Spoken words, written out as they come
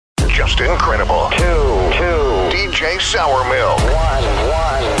just incredible. Two. DJ Sour Milk. One.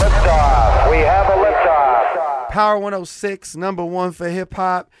 Liftoff. We have a liftoff. Power 106, number one for hip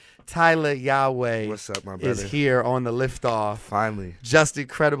hop. Tyla Yaweh What's up, my brother? is here on the Liftoff. Finally. Just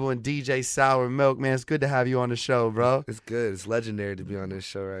Incredible and DJ Sour Milk. Man, it's good to have you on the show, bro. It's good. It's legendary to be on this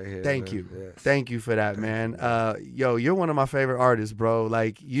show right here. Thank man. you. Yes. Thank you for that, man. Yo, you're one of my favorite artists, bro.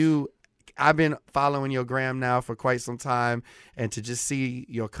 Like, I've been following your gram now for quite some time, and to just see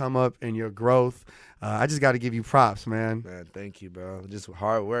your come up and your growth, I just got to give you props, man. Man, thank you, bro. Just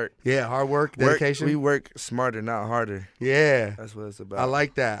hard work. Yeah, hard work, dedication. We work smarter, not harder. Yeah. That's what it's about. I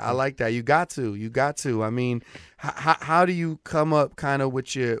like that. You got to. I mean, how do you come up kind of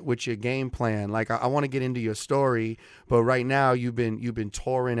with your game plan? Like, I want to get into your story, but right now you've been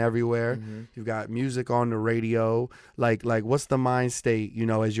touring everywhere. Mm-hmm. You've got music on the radio. Like what's the mind state,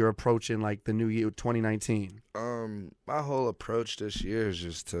 as you're approaching like the new year 2019? My whole approach this year is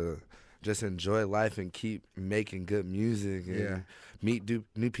just to enjoy life and keep making good music and meet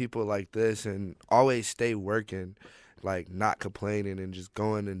new people like this and always stay working, like not complaining and just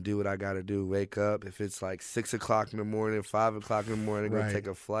going and do what I got to do. Wake up. If it's like 6 o'clock in the morning, 5 o'clock in the morning, Right. go take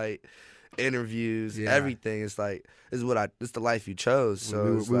a flight, interviews, Yeah. everything. It's like, it's the life you chose.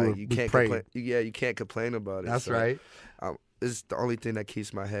 So it's like, you can't complain. You can't complain about it. That's So, right. it's the only thing that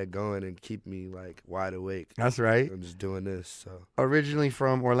keeps my head going and keep me like wide awake. That's right. I'm just doing this. So Originally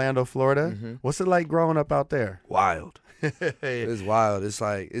from Orlando, Florida. Mhm. What's it like growing up out there? wild. It's wild. It's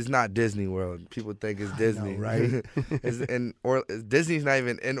like, it's not Disney World. People think it's Disney, right? Disney's not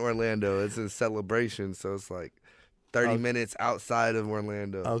even in Orlando. It's in Celebration, so it's like 30 minutes outside of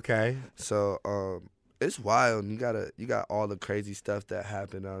Orlando. Okay. So it's wild. You got all the crazy stuff that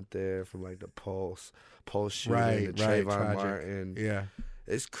happened out there, from like the Pulse shooting, Right. the Trayvon Tragic. Martin. Yeah.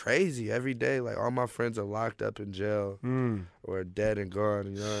 It's crazy. Every day, like, all my friends are locked up in jail or dead and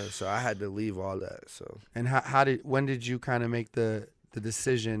gone, So I had to leave all that. So And when did you kind of make the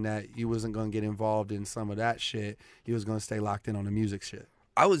decision that you wasn't going to get involved in some of that shit? You was going to stay locked in on the music shit.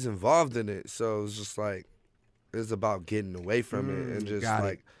 I was involved in it, so it was just like, it was about getting away from it and just got it.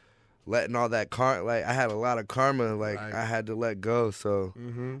 like letting all that like, I had a lot of karma, like, Right. I had to let go, so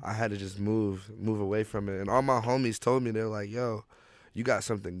I had to just move away from it. And all my homies told me, they're like, yo, you got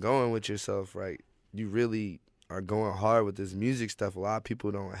something going with yourself, right? You really are going hard with this music stuff. A lot of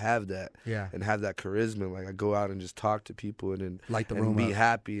people don't have that. Yeah. And have that charisma. Like, I go out and just talk to people and Light the and room be up.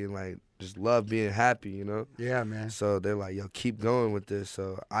 happy and like just love being happy, Yeah, man. So they're like, yo, keep going with this.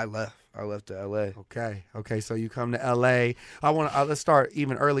 So I left to LA. Okay. So you come to LA. Let's start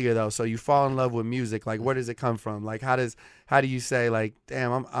even earlier though. So you fall in love with music. Like, where does it come from? Like, how do you say, like,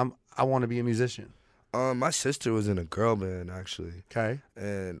 damn, I want to be a musician? My sister was in a girl band, actually. Okay.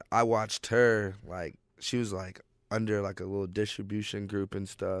 And I watched her, like, she was like under like a little distribution group and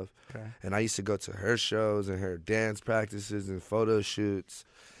stuff. Okay. And I used to go to her shows and her dance practices and photo shoots.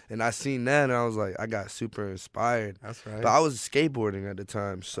 And I seen that and I was like, I got super inspired. That's right. But I was skateboarding at the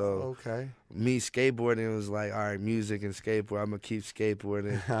time, so Okay. me skateboarding was like, all right, music and skateboard, I'm gonna keep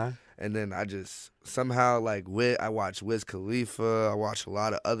skateboarding. And then I just somehow, like, I watched Wiz Khalifa, I watched a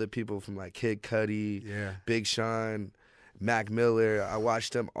lot of other people from like Kid Cudi, Yeah. Big Sean, Mac Miller. I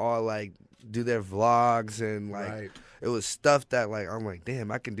watched them all like do their vlogs and like Right. it was stuff that, like, I'm like,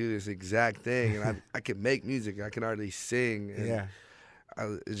 damn, I can do this exact thing and I can make music. I can already sing. And Yeah.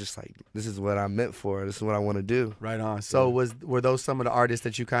 it's just like, this is what I'm meant for. This is what I want to do. Right on. So were those some of the artists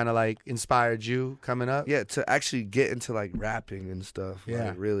that you kind of like inspired you coming up? Yeah, to actually get into like rapping and stuff. Yeah.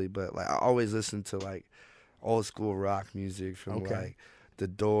 Like, really. But like, I always listen to like old school rock music from like The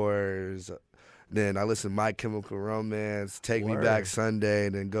Doors. Then I listen to My Chemical Romance, Take Me Back Sunday,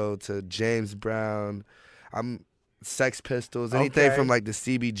 and then go to James Brown. I'm Sex Pistols, anything from like the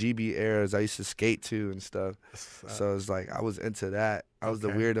CBGB eras I used to skate to and stuff. So it's like, I was into that. I was the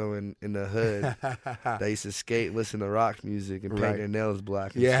weirdo in the hood that used to skate, listen to rock music, and paint their nails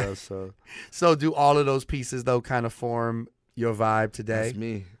black and stuff. So do all of those pieces though kind of form your vibe today? That's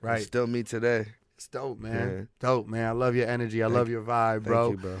me. Right. It's still me today. It's dope, man. Yeah. Dope, man. I love your energy. I love your vibe, bro.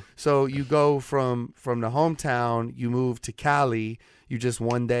 Thank you, bro. So you go from the hometown, you move to Cali. You just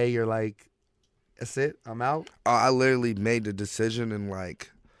one day you're like, that's it, I'm out. I literally made the decision and like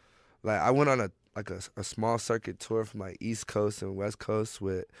I went on a small circuit tour from like East Coast and West Coast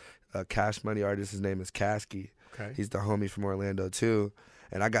with a Cash Money artist. His name is Kasky. Okay. He's the homie from Orlando too,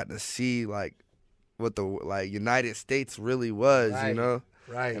 and I got to see like what the like United States really was,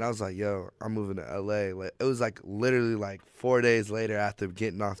 Right. And I was like, yo, I'm moving to LA. Like, it was like literally like 4 days later after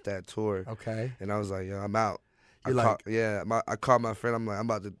getting off that tour. Okay. And I was like, yo, I'm out. You're I called my friend. I'm like, I'm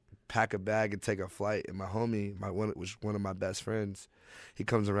about to pack a bag and take a flight. And my homie, was one of my best friends, he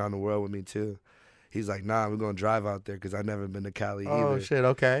comes around the world with me too. He's like, nah, we're going to drive out there because I've never been to Cali either. Oh, shit,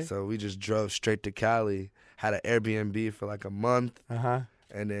 okay. So we just drove straight to Cali, had an Airbnb for like a month. Uh-huh.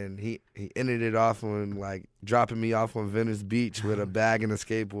 And then he ended it off on, like, dropping me off on Venice Beach with a bag and a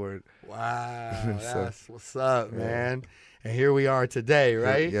skateboard. Wow, So, that's what's up, man. And here we are today,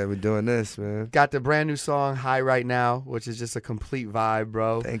 right? Yeah, we're doing this, man. Got the brand new song, High Right Now, which is just a complete vibe,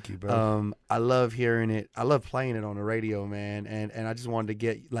 bro. Thank you, bro. I love hearing it. I love playing it on the radio, man. And I just wanted to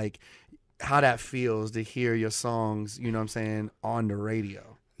get, like, how that feels to hear your songs, you know what I'm saying, on the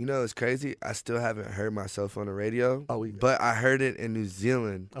radio. You know, it's crazy. I still haven't heard myself on the radio, Oh, but I heard it in New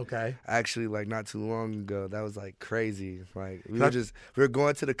Zealand. Okay. Actually, like, not too long ago. That was, like, crazy. Like, we were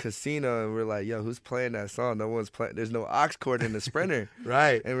going to the casino, and we're like, yo, who's playing that song? No one's playing. There's no aux cord in the Sprinter.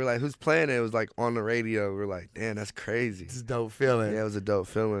 Right. And we're like, who's playing it? It was, like, on the radio. We're like, damn, that's crazy. It's a dope feeling. Yeah, it was a dope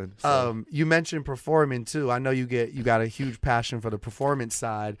feeling. So. You mentioned performing too. I know you got a huge passion for the performance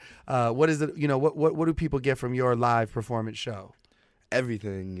side. What is it? You know, what do people get from your live performance show?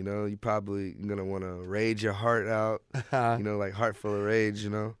 Everything, you know. You probably gonna want to rage your heart out, you know, like Heart Full of Rage, you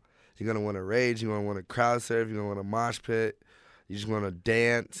know. You're gonna want to rage. You're gonna want to crowd surf. You're gonna want to mosh pit. You just want to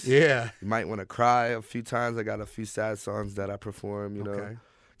dance. Yeah. You might want to cry a few times. I got a few sad songs that I perform, you know, Okay.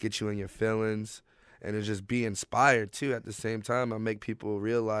 get you in your feelings, and to just be inspired too. At the same time, I make people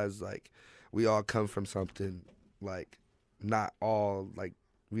realize, like, we all come from something, like, not all, like,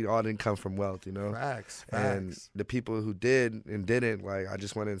 we all didn't come from wealth, you know? Facts. And the people who did and didn't, like, I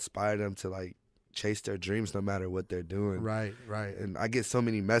just want to inspire them to, like, chase their dreams no matter what they're doing. Right. And I get so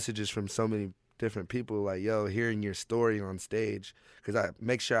many messages from so many different people, like, yo, hearing your story on stage, because I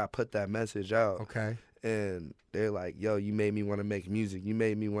make sure I put that message out. Okay. And they're like, yo, you made me want to make music. You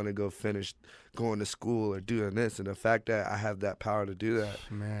made me want to go finish going to school or doing this. And the fact that I have that power to do that,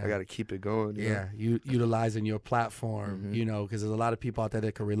 Man. I got to keep it going. You know? You utilizing your platform, you know, because there's a lot of people out there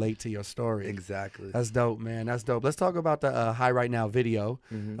that can relate to your story. Exactly. That's dope, man. That's dope. Let's talk about the High Right Now video.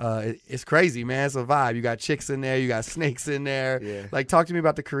 It's crazy, man. It's a vibe. You got chicks in there. You got snakes in there. Yeah. Like, talk to me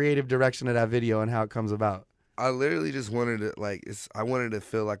about the creative direction of that video and how it comes about. I literally just wanted to, like, I wanted to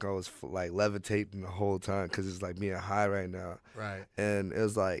feel like I was, like, levitating the whole time because it's, like, being high right now. Right. And it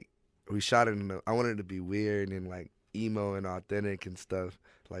was, like, we shot it I wanted it to be weird and, like, emo and authentic and stuff,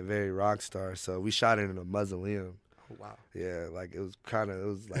 like, very rock star. So we shot it in a mausoleum. Oh, wow. Yeah, like, it was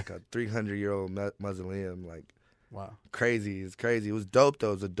like a 300-year-old mausoleum, like, Wow. crazy. It's crazy. It was dope, though.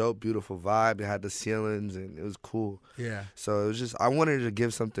 It was a dope, beautiful vibe. It had the ceilings, and it was cool. Yeah. So it was just, I wanted to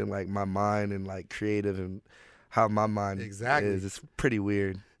give something, like, my mind and, like, creative and how my mind Exactly. is. It's pretty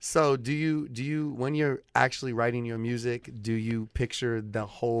weird. So do you when you're actually writing your music, do you picture the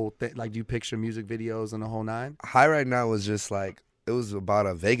whole thing? Like, do you picture music videos and the whole nine? High Right Now was just like, it was about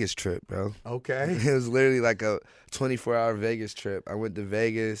a Vegas trip, bro. Okay. It was literally like a 24-hour Vegas trip. I went to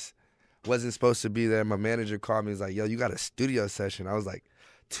Vegas, wasn't supposed to be there. My manager called me. He's like, yo, you got a studio session. I was like,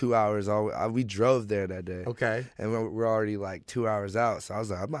 2 hours. We drove there that day. Okay. And we're already like 2 hours out. So I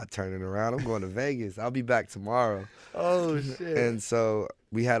was like, I'm not turning around. I'm going to Vegas. I'll be back tomorrow. Oh, shit. And so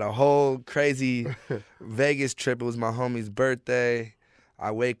we had a whole crazy Vegas trip. It was my homie's birthday.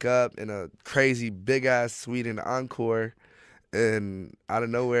 I wake up in a crazy big-ass suite in Encore. And out of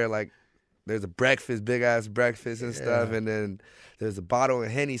nowhere, like, there's a breakfast, big-ass breakfast and stuff. And then there's a bottle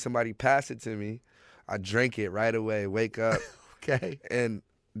of Henny. Somebody passed it to me. I drank it right away, wake up. Okay. And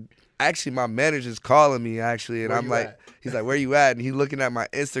actually, my manager's calling me, actually. And Where I'm you like, at? he's like, where you at? And he's looking at my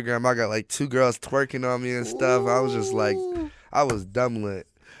Instagram. I got like 2 girls twerking on me and stuff. I was just like, I was dumb lit.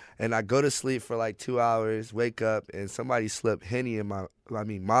 And I go to sleep for like 2 hours, wake up, and somebody slipped Molly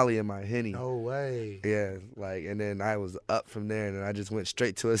in my Henny. No way. Yeah, like, and then I was up from there, and then I just went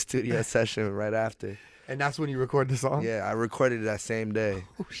straight to a studio session right after. And that's when you record the song? Yeah, I recorded it that same day.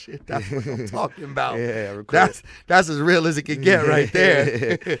 Oh, shit. That's what I'm talking about. Yeah, I recorded. That's as real as it can get right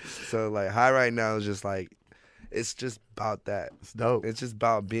there. So, like, High Right Now is just like, it's just about that. It's dope. It's just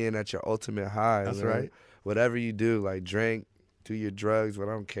about being at your ultimate high. That's you know? right. Whatever you do, like, drink, do your drugs, but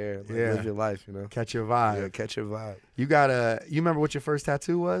I don't care. Like, live your life, you know? Catch your vibe. Yeah, catch your vibe. You remember what your first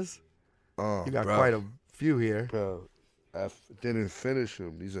tattoo was? Oh, You got bro. quite a few here. Bro, didn't finish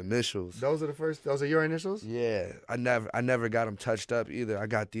them. These initials. Those are your initials? Yeah, I never got them touched up either. I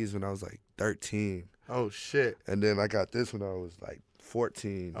got these when I was like 13, Oh, shit. and then I got this when I was like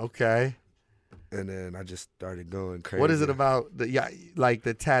 14, Okay. and then I just started going crazy. What is it about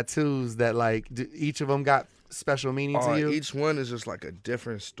the tattoos that, like, do each of them got special meaning to you? Each one is just like a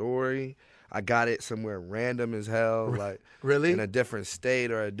different story. I got it somewhere random as hell, like Really? in a different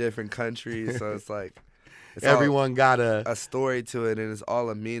state or a different country. So it's like, everyone got a story to it, and it's all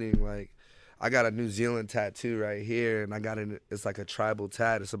a meaning. Like, I got a New Zealand tattoo right here, and it's like a tribal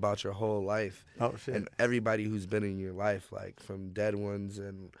tat. It's about your whole life. Oh, shit. And everybody who's been in your life, like from dead ones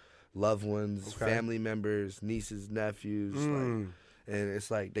and loved ones, family members, nieces, nephews. Like, and it's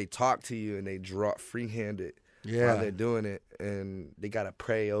like they talk to you and they draw free-handed while they're doing it, and they got to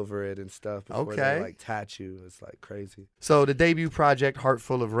pray over it and stuff before they like tat you. It's like crazy. So the debut project, Heart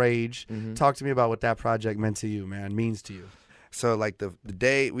Full of Rage, talk to me about what that project meant to you, man, means to you. So like the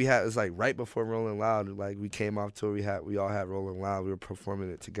day we had, it was like right before Rolling Loud. Like we came off tour, we all had Rolling Loud. We were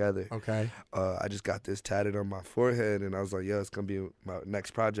performing it together. Okay. I just got this tatted on my forehead, and I was like, yo, it's gonna be my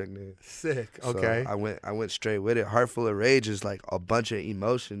next project name. Sick. So Okay. I went straight with it. Heart Full of Rage is like a bunch of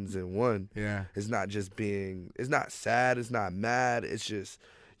emotions in one. Yeah. It's not just it's not sad, it's not mad. It's just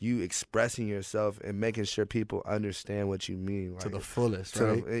you expressing yourself and making sure people understand what you mean. To like, the fullest,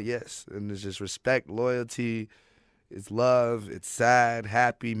 right? Yes, and it's just respect, loyalty. It's love, it's sad,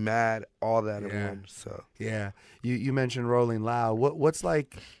 happy, mad, all that in one. So yeah, you mentioned Rolling Loud.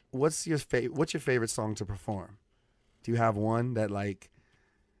 What's your favorite song to perform? Do you have one that like?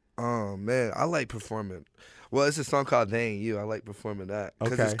 Oh man, I like performing. Well, it's a song called "They Ain't You." I like performing that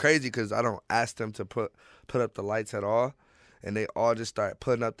because it's crazy because I don't ask them to put up the lights at all, and they all just start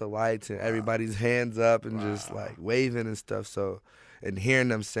putting up the lights and everybody's hands up and just like waving and stuff. So. And hearing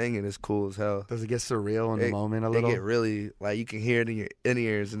them singing is cool as hell. Does it get surreal in the moment a little? It get really, like, you can hear it in your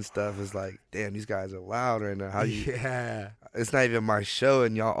in-ears and stuff. It's like, damn, these guys are loud right now. How you? Yeah. It's not even my show,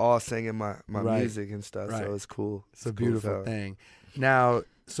 and y'all all singing my music and stuff, so it's cool. It's a beautiful thing. Now,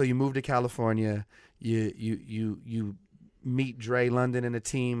 so you moved to California. You meet Dre London and the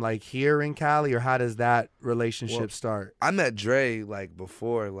team, like, here in Cali, or how does that relationship start? I met Dre, like,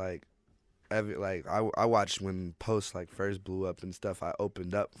 before, like, I watched when Post like first blew up and stuff. I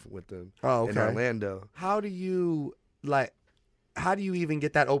opened up with them in Orlando. How do you even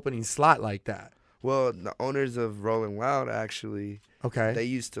get that opening slot like that? Well, the owners of Rolling Loud actually, they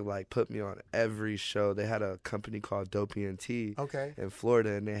used to like put me on every show. They had a company called Dopey and T in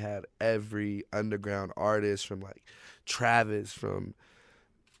Florida, and they had every underground artist from like Travis, from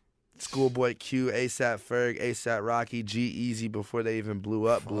Schoolboy Q, ASAP Ferg, ASAP Rocky, G-Eazy before they even blew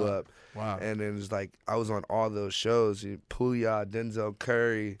up. Wow. And then it was like, I was on all those shows. Pouya, Denzel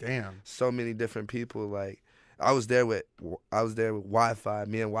Curry. Damn. So many different people. Like, I was there with Wi-Fi.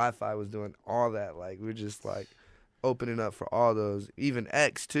 Me and Wi-Fi was doing all that. Like, we were just like opening up for all those. Even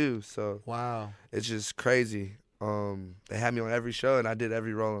X too. So wow. It's just crazy. They had me on every show, and I did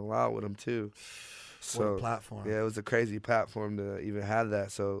every Rolling Loud with them too. So, what a platform. Yeah, it was a crazy platform to even have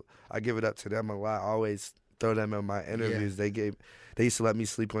that. So I give it up to them a lot. I always throw them in my interviews. Yeah. They used to let me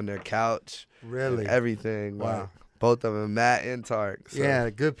sleep on their couch. Really? Everything. Wow. Like, both of them, Matt and Tark. So.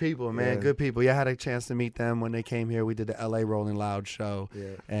 Yeah, good people, man. Yeah. Good people. Yeah, I had a chance to meet them when they came here. We did the LA Rolling Loud show.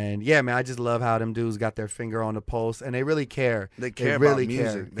 Yeah. And yeah, man, I just love how them dudes got their finger on the pulse, and they really care. They care about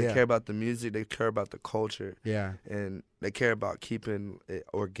music. They care about the music. They care about the culture. Yeah. And they care about keeping it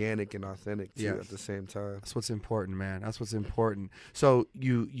organic and authentic too at the same time. That's what's important, man. That's what's important. So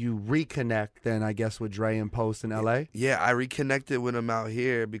you reconnect then, I guess, with Dre and Post in LA? Yeah, I reconnected with him out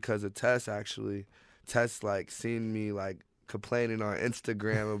here because of Tess, actually. Tess, like, seen me, like, complaining on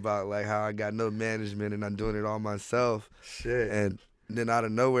Instagram about, like, how I got no management and I'm doing it all myself. Shit. And then out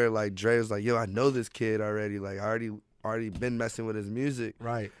of nowhere, like, Dre was like, yo, I know this kid already. Like, I already been messing with his music.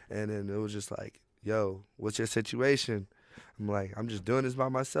 Right. And then it was just like, yo, what's your situation? I'm like, I'm just doing this by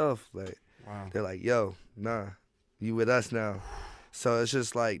myself. Like, wow. They're like, yo, nah, you with us now. So it's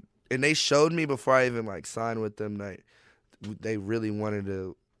just like, and they showed me before I even, like, signed with them, like, they really wanted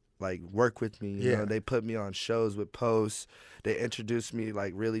to, like, work with me, you know. They put me on shows with Post. They introduced me,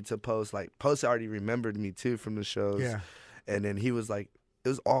 like, really to Post. Like, Post already remembered me, too, from the shows. Yeah. And then he was like, it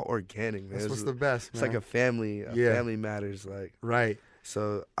was all organic, man. That's what's the best, man. It's like a family. Family matters, like. Right.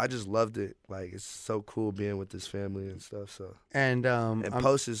 So I just loved it. Like, it's so cool being with this family and stuff. So and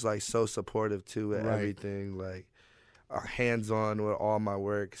Post is, like, so supportive, too, with everything. Like, hands-on with all my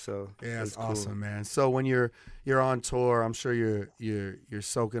work, so yeah, it's cool. awesome, man. So when you're on tour, I'm sure you're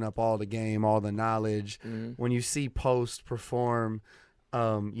soaking up all the game, all the knowledge. Mm-hmm. When you see Post perform,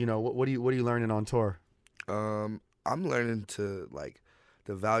 you know, what are you learning on tour? I'm learning to, like,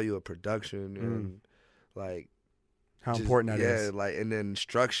 the value of production and like how important that is. Yeah, like, and then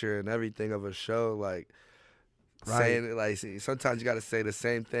structure and everything of a show, like. Saying it, like, sometimes you got to say the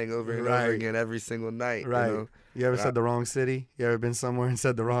same thing over and over again every single night. Right. You know? You ever said the wrong city? You ever been somewhere and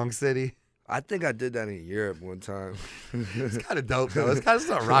said the wrong city? I think I did that in Europe one time. It's kind of dope though. It's kind of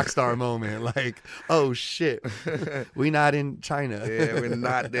a rock star moment. Like, oh shit, we not in China. Yeah, we're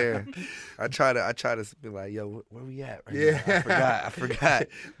not there. I try to be like, yo, where we at right Yeah. now? I forgot.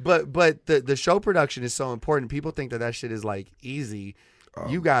 But the show production is so important. People think that shit is like easy.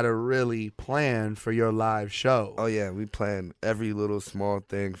 You gotta really plan for your live show. Oh yeah, we plan every little small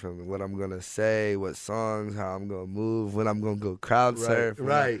thing, from what I'm gonna say, what songs, how I'm gonna move, when I'm gonna go crowd surf,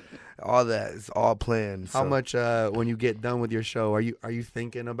 right. All that is all planned. How much when you get done with your show, are you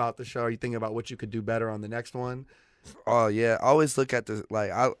thinking about the show? Are you thinking about what you could do better on the next one? Oh yeah, I always look at the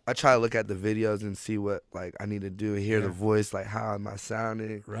I try to look at the videos and see what like I need to do, hear the voice, like how am I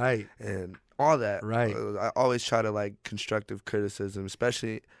sounding, right, and all that. Right. I always try to like constructive criticism,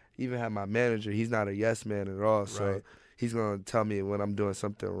 especially even have my manager. He's not a yes man at all, so he's gonna tell me when I'm doing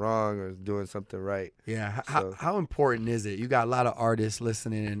something wrong or doing something right. Yeah. So, how important is it? You got a lot of artists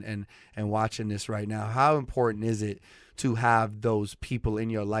listening and watching this right now. How important is it to have those people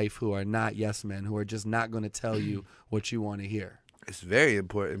in your life who are not yes men, who are just not going to tell you what you want to hear? It's very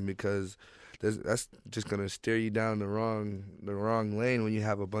important because that's just gonna steer you down the wrong lane when you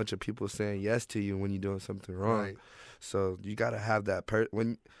have a bunch of people saying yes to you when you're doing something wrong. Right. So you gotta have that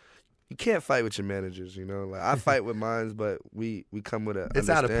when you can't fight with your managers. You know, like I fight with mine, but we come with It's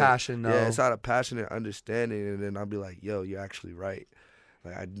out of passion, though. Yeah, it's out of passion and understanding, and then I'll be like, yo, you're actually right.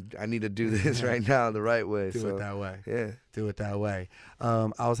 Like I need to do this right now the right way. Do it that way. Yeah. Do it that way.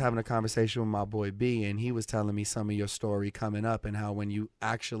 I was having a conversation with my boy B, and he was telling me some of your story coming up and how when you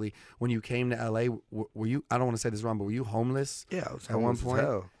came to LA, were you, I don't want to say this wrong, but were you homeless? Yeah, I was at one homeless point? as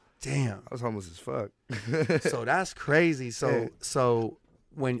hell. Damn. I was homeless as fuck. So that's crazy. So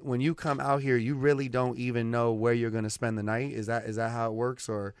when you come out here, you really don't even know where you're gonna spend the night. Is that how it works,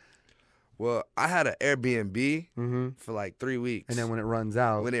 or? Well, I had an Airbnb for like 3 weeks. And then when it runs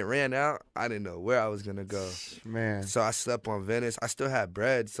out. When it ran out, I didn't know where I was going to go. Man. So I slept on Venice. I still had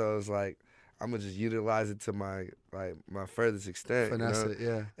bread, so it was like, I'm going to just utilize it to my furthest extent. Finesse it,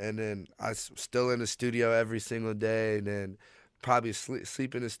 yeah. And then I was still in the studio every single day, and then probably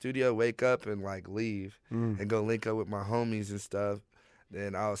sleep in the studio, wake up, and like leave and go link up with my homies and stuff.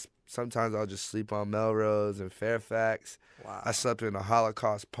 Then sometimes I'll just sleep on Melrose and Fairfax. Wow. I slept in a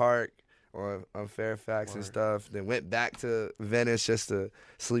Holocaust Park on Fairfax and stuff. Then went back to Venice just to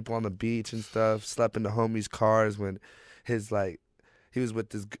sleep on the beach and stuff. Slept in the homies' cars when he was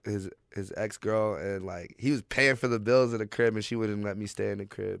with his ex-girl, and like he was paying for the bills of the crib and she wouldn't let me stay in the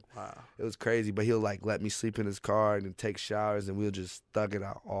crib. Wow. It was crazy, but he'll like let me sleep in his car and then take showers, and we'll just thug it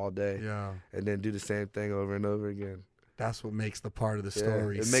out all day. Yeah. And then do the same thing over and over again. That's what makes the part of the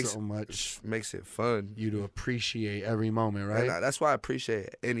story so much. It makes it fun. You to appreciate every moment, right? And that's why I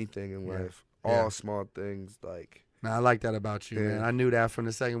appreciate anything in life. All small things, like. Man, I like that about you, man. I knew that from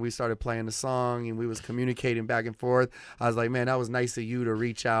the second we started playing the song and we was communicating back and forth. I was like, man, that was nice of you to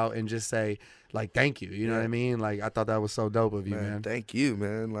reach out and just say, like, thank you. You know what I mean? Like, I thought that was so dope of you, man. Thank you,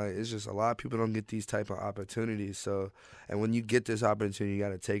 man. Like, it's just a lot of people don't get these type of opportunities. So, and when you get this opportunity, you got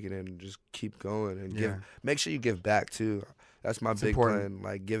to take it and just keep going and make sure you give back too. That's my big plan.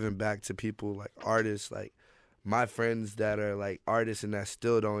 Like, giving back to people, like artists, like my friends that are like artists and that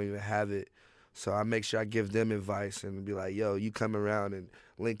still don't even have it. So I make sure I give them advice and be like, yo, you come around and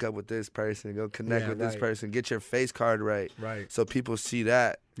link up with this person, go connect with this person, get your face card right. Right. So people see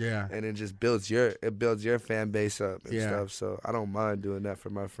that. Yeah. And it just builds your fan base up and stuff. So I don't mind doing that for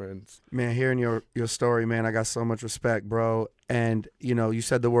my friends. Man, hearing your story, man, I got so much respect, bro. And, you know, you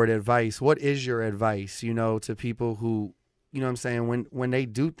said the word advice. What is your advice, you know, to people who, you know what I'm saying, when they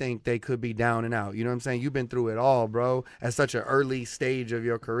do think they could be down and out? You know what I'm saying? You've been through it all, bro, at such an early stage of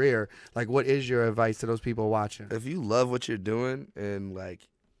your career. Like, what is your advice to those people watching? If you love what you're doing and, like,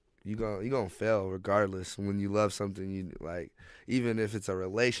 you're gonna fail regardless. When you love something, you like, even if it's a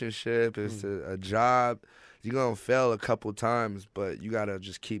relationship, if it's a job, you're gonna fail a couple times, but you gotta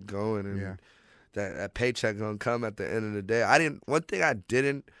just keep going, and that paycheck gonna come at the end of the day. One thing I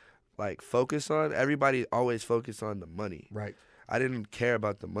didn't like focus on, everybody always focused on the money. Right. I didn't care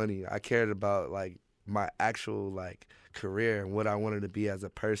about the money. I cared about like my actual like career and what I wanted to be as a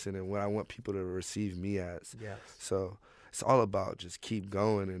person and what I want people to receive me as. Yes. So it's all about just keep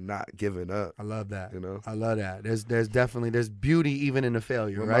going and not giving up. I love that. You know? I love that. There's definitely beauty even in the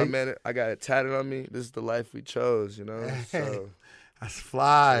failure, right? I got it tatted on me. This is the life we chose, you know? So that's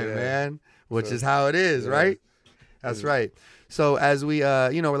fly, man. Which is how it is, right? That's right. So as we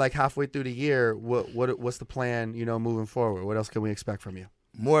you know, we're like halfway through the year, what's the plan, you know, moving forward? What else can we expect from you?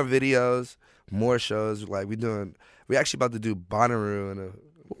 More videos, more shows. Like we actually about to do Bonnaroo in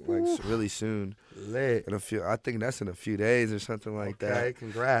like really soon. Lit. I think that's in a few days or something like that. Okay,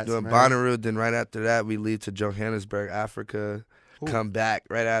 congrats, Doing man. Bonnaroo, then right after that we leave to Johannesburg, Africa. Ooh. Come back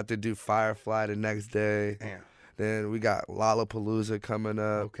right after, do Firefly the next day. Damn. Then we got Lollapalooza coming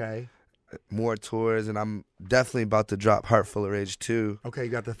up. Okay. More tours, and I'm definitely about to drop Heart Full of Rage too. Okay, you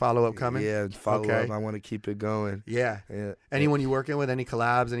got the follow-up coming? Yeah, follow Okay. up. I want to keep it going. Yeah. Yeah. Anyone you working with? Any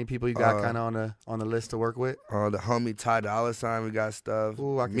collabs? Any people you got kind of on the list to work with? The homie Tyla, we got stuff.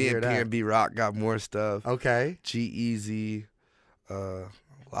 Ooh, I can Me hear and that. P&B Rock got more stuff. Okay. G-Eazy, a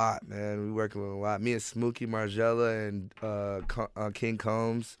lot, man. We working with a lot. Me and Smokey Margella and King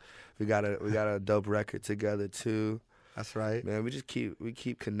Combs, we got a dope record together too. That's right. Man, we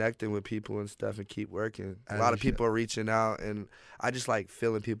keep connecting with people and stuff and keep working. A As lot you of people are reaching out, and I just like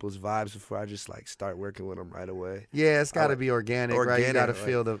feeling people's vibes before I just like start working with them right away. Yeah, it's got to be organic, right? You Organic, got to like-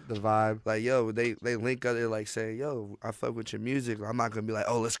 feel the vibe. Like, yo, they link up, they're like saying, yo, I fuck with your music. I'm not gonna be like,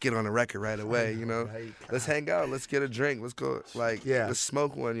 oh, let's get on the record right away, you know? Right. Let's hang out, let's get a drink, let's go, like, Yeah. let's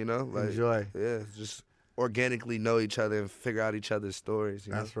smoke one, you know? Like, Enjoy. yeah, just organically know each other and figure out each other's stories.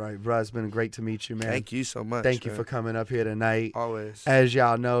 You know? That's right, bro. It's been great to meet you, man. Thank you so much. Thank you man. for coming up here tonight. Always. As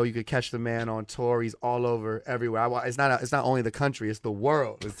y'all know, you could catch the man on tour. He's all over, everywhere. It's not only the country; it's the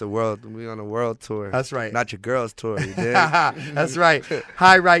world. It's the world. We on a world tour. That's right. Not your girls tour. You dig? That's right.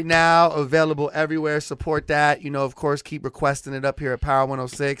 High right now, available everywhere. Support that. You know, of course, keep requesting it up here at Power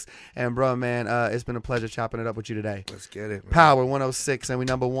 106. And bro, man, it's been a pleasure chopping it up with you today. Let's get it, man. Power 106, and we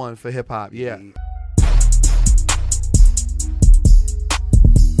 #1 for hip hop. Yeah.